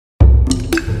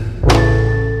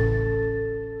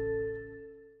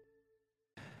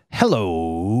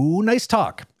Hello, nice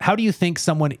talk. How do you think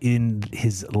someone in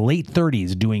his late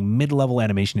 30s doing mid-level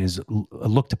animation is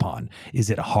looked upon?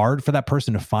 Is it hard for that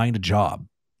person to find a job?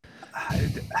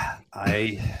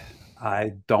 I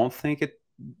I don't think it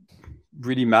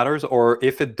really matters, or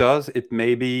if it does, it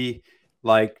may be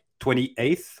like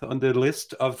 28th on the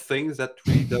list of things that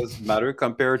really does matter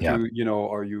compared Yeah. to,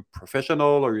 are you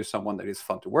professional? Are you someone that is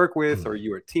fun to work with? Are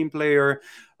you a team player?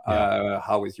 Yeah.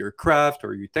 How is your craft?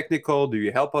 Are you technical? Do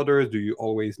you help others? Do you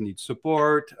always need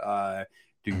support? Do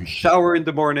you shower in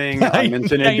the morning? I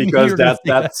mention it I knew you because were going to say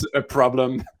that. that's a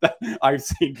problem that I've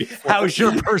seen before. How's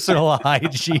your personal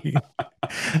hygiene?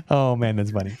 Oh man,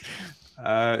 that's funny.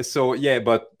 So yeah,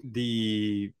 but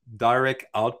the direct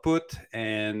output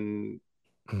and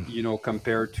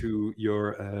compared to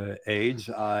your age,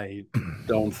 I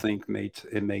don't think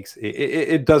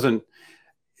it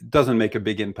doesn't make a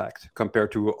big impact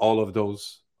compared to all of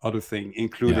those other things,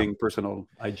 including personal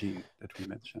hygiene that we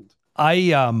mentioned.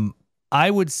 I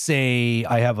would say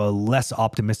I have a less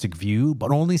optimistic view,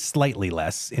 but only slightly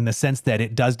less, in the sense that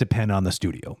it does depend on the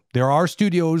studio. There are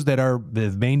studios that are the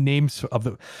main names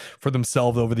for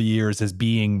themselves over the years as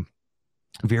being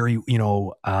very,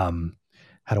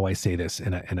 how do I say this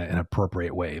in an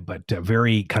appropriate way, but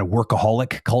very kind of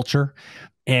workaholic culture.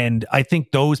 And I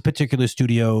think those particular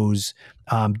studios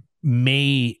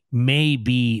may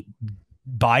be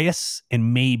bias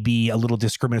and may be a little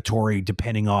discriminatory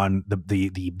depending on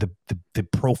the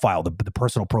profile, the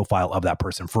personal profile of that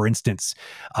person. For instance,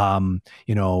 I've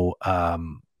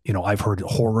heard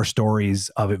horror stories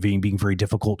of it being very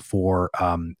difficult for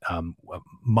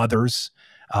mothers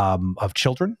of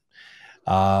children,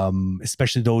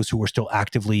 especially those who are still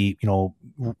actively,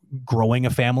 growing a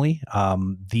family.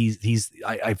 It's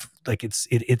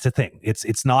a thing.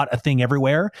 It's not a thing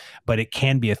everywhere, but it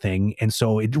can be a thing. And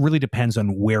so it really depends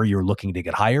on where you're looking to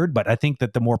get hired. But I think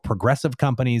that the more progressive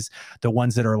companies, the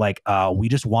ones that are like, we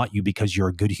just want you because you're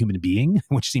a good human being,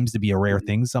 which seems to be a rare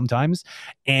thing sometimes,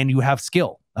 and you have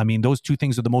skill. I mean, those two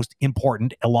things are the most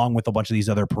important, along with a bunch of these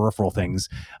other peripheral things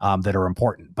that are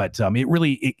important. But it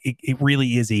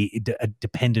really is a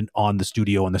dependent on the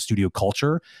studio and the studio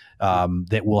culture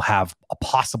that will have a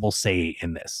possible say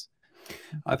in this.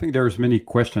 I think there's many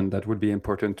questions that would be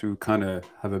important to kind of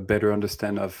have a better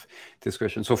understand of this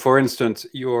question. So, for instance,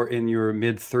 you're in your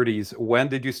mid 30s. When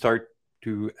did you start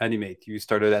to animate? You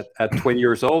started at 20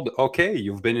 years old. Okay,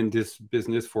 you've been in this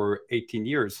business for 18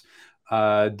 years.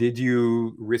 Did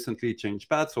you recently change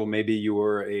paths? So maybe you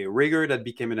were a rigger that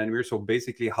became an animator. So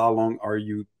basically, how long are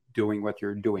you doing what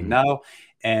you're doing now?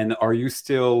 And are you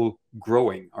still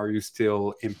growing? Are you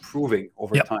still improving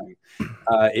over time?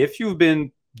 If you've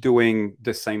been doing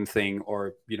the same thing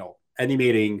or,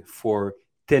 animating for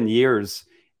 10 years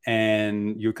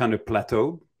and you kind of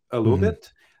plateaued a little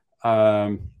bit,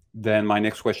 then my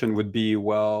next question would be,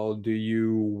 well, do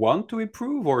you want to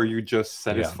improve, or are you just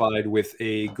satisfied with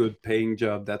a good paying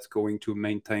job that's going to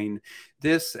maintain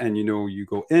this? And, you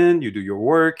go in, you do your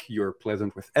work, you're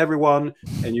pleasant with everyone,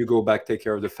 and you go back, take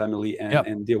care of the family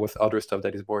and deal with other stuff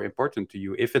that is more important to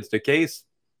you. If it's the case,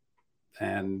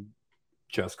 and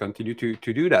just continue to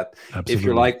do that. Absolutely. If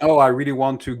you're like, oh, I really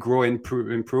want to grow and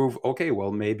improve, okay,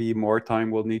 well, maybe more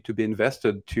time will need to be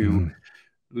invested to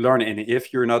learn. And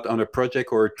if you're not on a project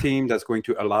or a team that's going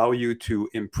to allow you to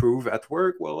improve at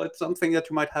work, well, it's something that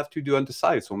you might have to do on the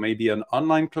side. So maybe an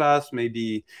online class,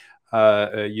 maybe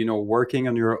working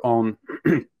on your own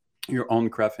your own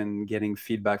craft and getting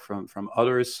feedback from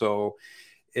others. So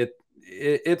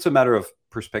it's a matter of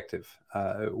perspective.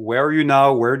 Where are you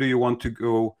now? Where do you want to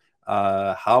go?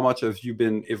 How much have you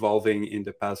been evolving in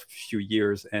the past few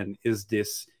years, and is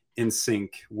this in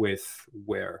sync with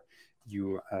where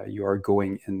you are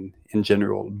going in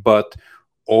general? But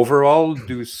overall,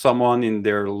 do someone in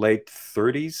their late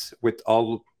 30s with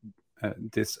all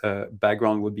this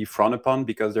background would be frowned upon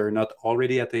because they're not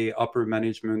already at a upper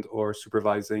management or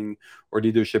supervising or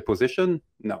leadership position?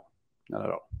 No, not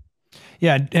at all.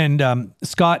 Yeah, and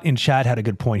Scott in chat had a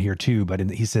good point here too, but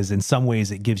he says in some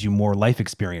ways it gives you more life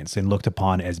experience and looked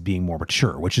upon as being more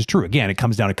mature, which is true. Again, it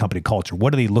comes down to company culture.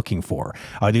 What are they looking for?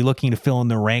 Are they looking to fill in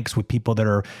their ranks with people that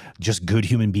are just good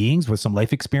human beings with some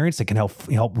life experience that can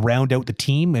help round out the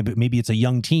team? Maybe it's a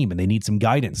young team and they need some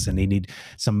guidance and they need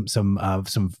some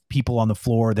people on the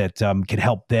floor that can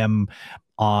help them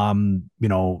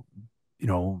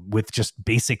with just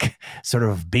basic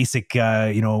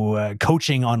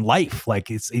coaching on life. Like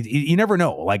you never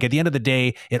know. Like at the end of the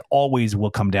day, it always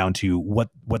will come down to what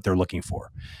they're looking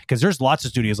for. Because there's lots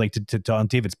of studios, like to on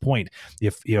David's point,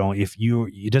 if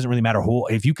it doesn't really matter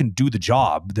if you can do the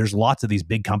job, there's lots of these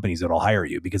big companies that'll hire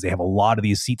you because they have a lot of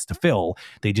these seats to fill.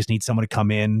 They just need someone to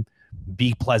come in,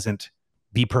 be pleasant,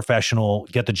 be professional,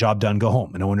 get the job done, go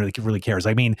home. And no one really cares.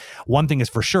 I mean, one thing is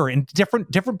for sure, and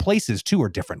different places too are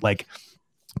different. Like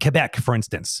Quebec, for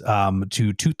instance,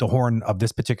 to toot the horn of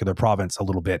this particular province a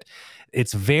little bit,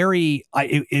 it's very.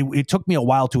 It took me a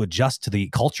while to adjust to the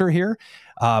culture here,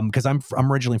 because I'm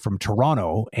originally from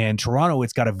Toronto, and Toronto,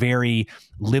 it's got a very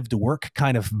live to work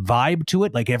kind of vibe to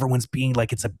it. Like everyone's being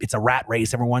like it's a rat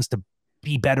race. Everyone wants to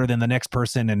be better than the next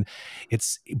person, and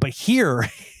but here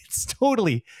it's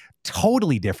totally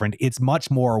different. It's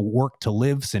much more work to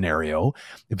live scenario,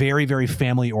 very, very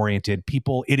family oriented.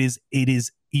 People, it's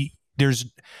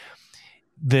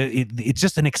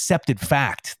just an accepted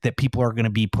fact that people are going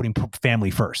to be putting family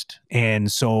first.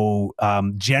 And so,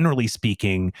 generally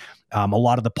speaking, a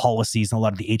lot of the policies and a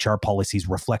lot of the HR policies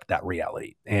reflect that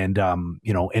reality. And,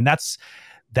 and that's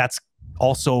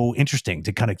also interesting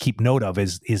to kind of keep note of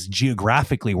is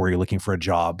geographically where you're looking for a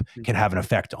job can have an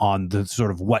effect on the sort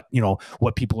of what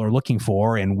people are looking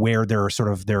for and where their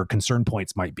concern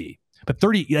points might be. But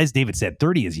 30, as David said,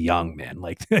 30 is young, man.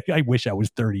 Like I wish I was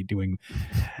 30 doing,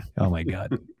 oh my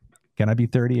God. Can I be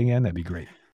 30 again? That'd be great.